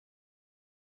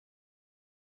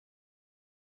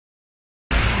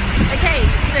Okay,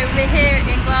 so we're here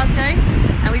in Glasgow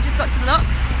and we've just got to the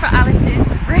locks for Alice's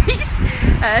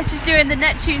race. She's doing the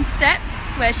Neptunes steps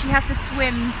where she has to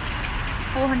swim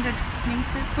 400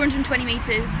 metres? 420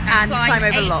 metres and climb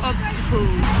over locks.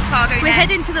 We're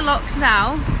heading to the locks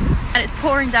now and it's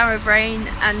pouring down with rain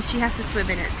and she has to swim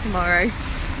in it tomorrow.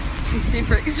 She's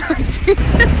super excited.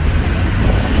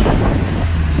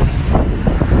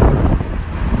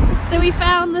 So we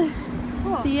found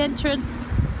the entrance.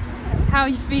 How are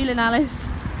you feeling, Alice?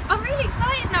 I'm really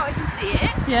excited now I can see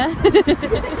it. Yeah?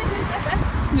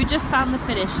 We just found the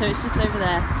finish, so it's just over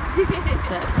there.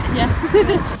 But, yeah.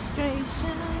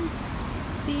 Registration,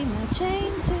 female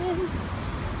changing.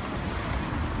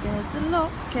 There's the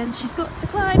lock and she's got to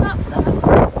climb up that.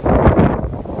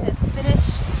 There's the finish.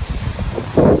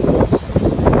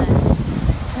 She's in there.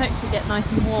 I hope we get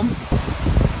nice and warm.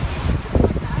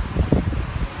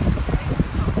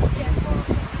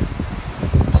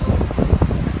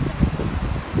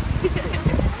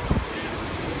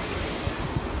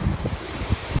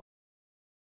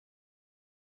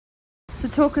 So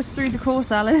talk us through the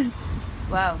course, Alice.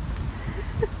 Well,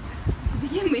 to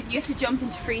begin with, you have to jump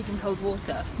into freezing cold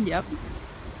water. Yep.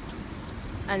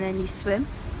 And then you swim.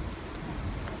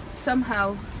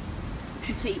 Somehow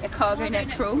complete a cargo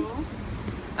net crawl.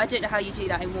 I don't know how you do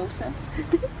that in water.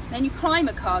 Then you climb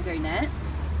a cargo net.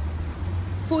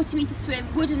 40 metre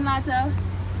swim, wooden ladder.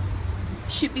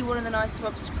 Should be one of the nicer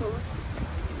obstacles.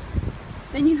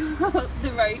 Then you got the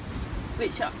ropes,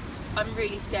 which I'm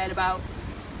really scared about.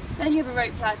 Then you have a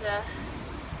rope ladder.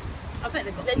 I bet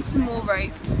they've got then some more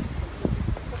ropes.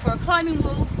 Before a climbing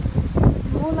wall, and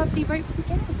some more lovely ropes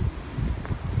again.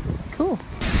 Cool.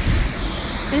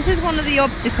 This is one of the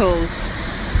obstacles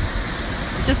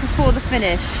just before the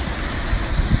finish.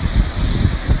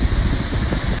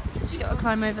 So she's got to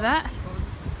climb over that,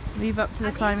 move up to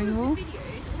the climbing wall.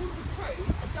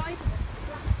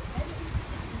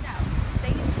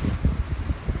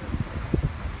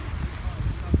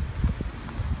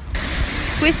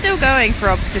 We're still going for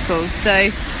obstacles,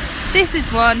 so this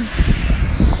is one.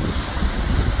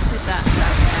 With that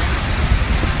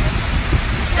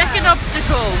second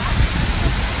obstacle.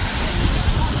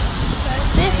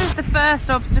 This is the first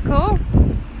obstacle.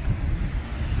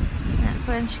 That's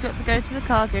when she got to go to the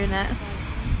cargo net.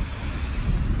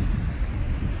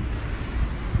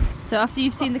 So after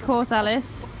you've seen the course,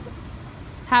 Alice,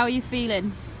 how are you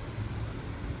feeling?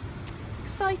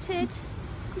 Excited.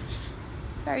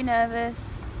 Very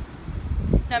nervous.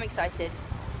 No, I'm excited.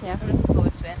 Yeah. I'm looking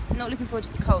forward to it. I'm not looking forward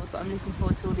to the cold, but I'm looking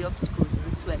forward to all the obstacles and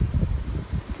the swim.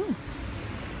 Cool.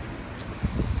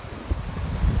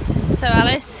 So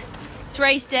Alice, it's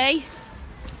race day.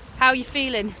 How are you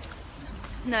feeling?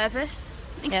 Nervous.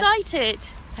 Excited.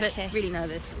 But Okay. really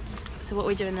nervous. So what are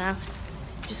we doing now?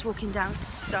 Just walking down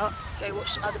to the start, go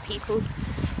watch other people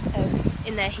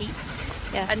in their heats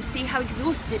and see how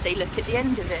exhausted they look at the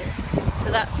end of it. So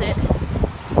that's it.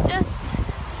 Just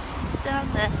down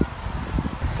there.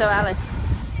 So Alice,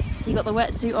 you got the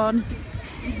wetsuit on,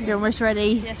 you're almost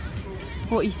ready. Yes.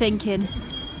 What are you thinking?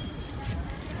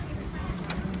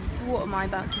 What am I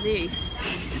about to do?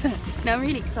 No, I'm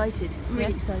really excited. I'm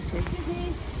really excited.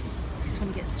 Just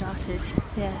want to get started.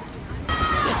 Yeah.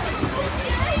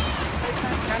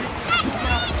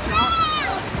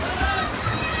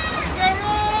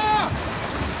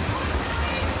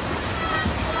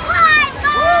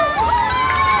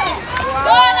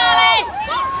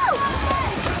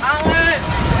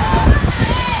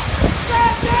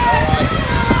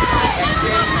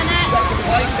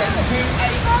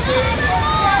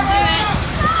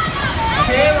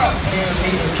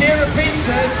 Kira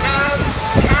Peters and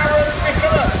Karen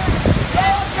Nicholas.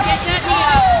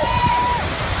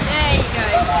 There you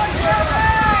go.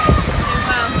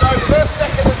 So first,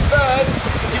 second and third,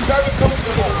 you're very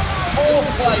comfortable. Fourth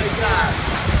place now.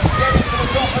 Getting to the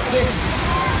top of this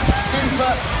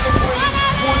super slippery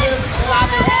wooden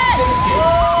ladder.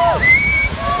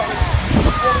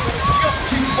 Just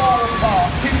too far apart.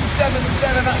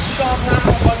 277, that's Sean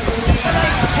Randall.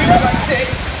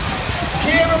 286.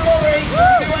 Kira Murray,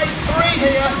 283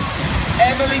 here.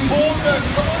 Emily Boardman.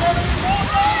 Come on, Emily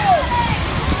Boardman!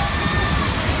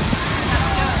 Let's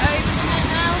go over the net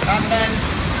now. And then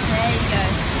There you go.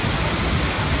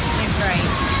 Doing great.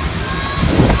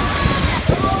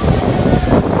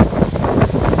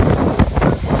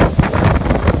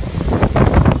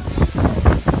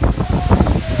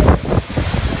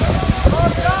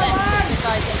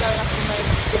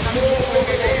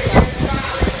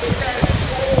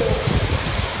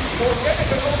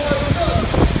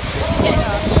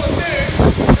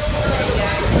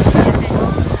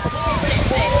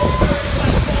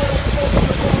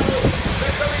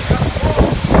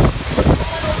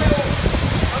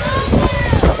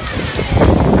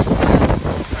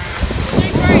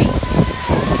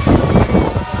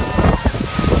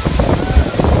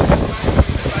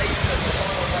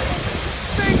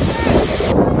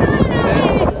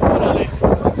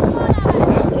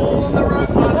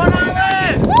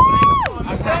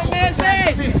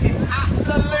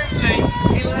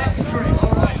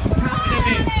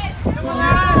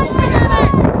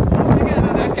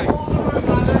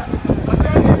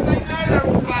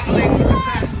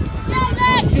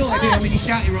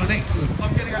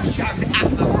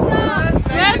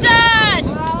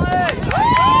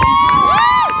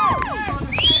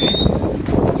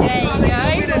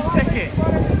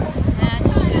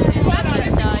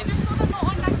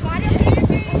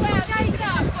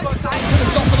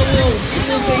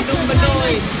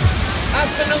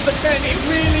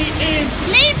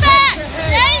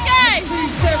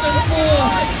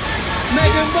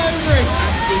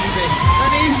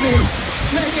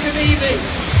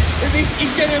 This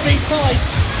is going to be tight.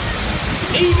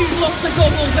 Evie's lost the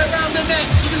goggles, they're round her neck,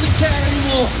 she doesn't care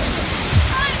anymore.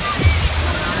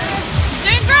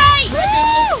 Doing great! Megan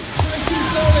looks pretty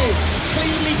solid,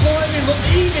 cleanly climbing, but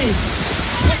Evie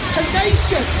looks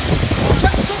tenacious.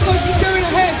 Sometimes she's going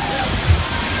ahead.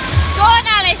 Go on,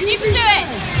 Alice, you can do it!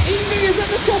 Evie is at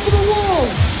the top of the wall.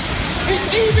 It's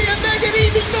Evie and Megan.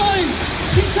 Evie 9.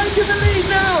 She's taking the lead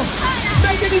now.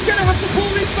 Megan is going to have to pull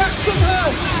this back somehow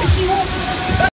if she wants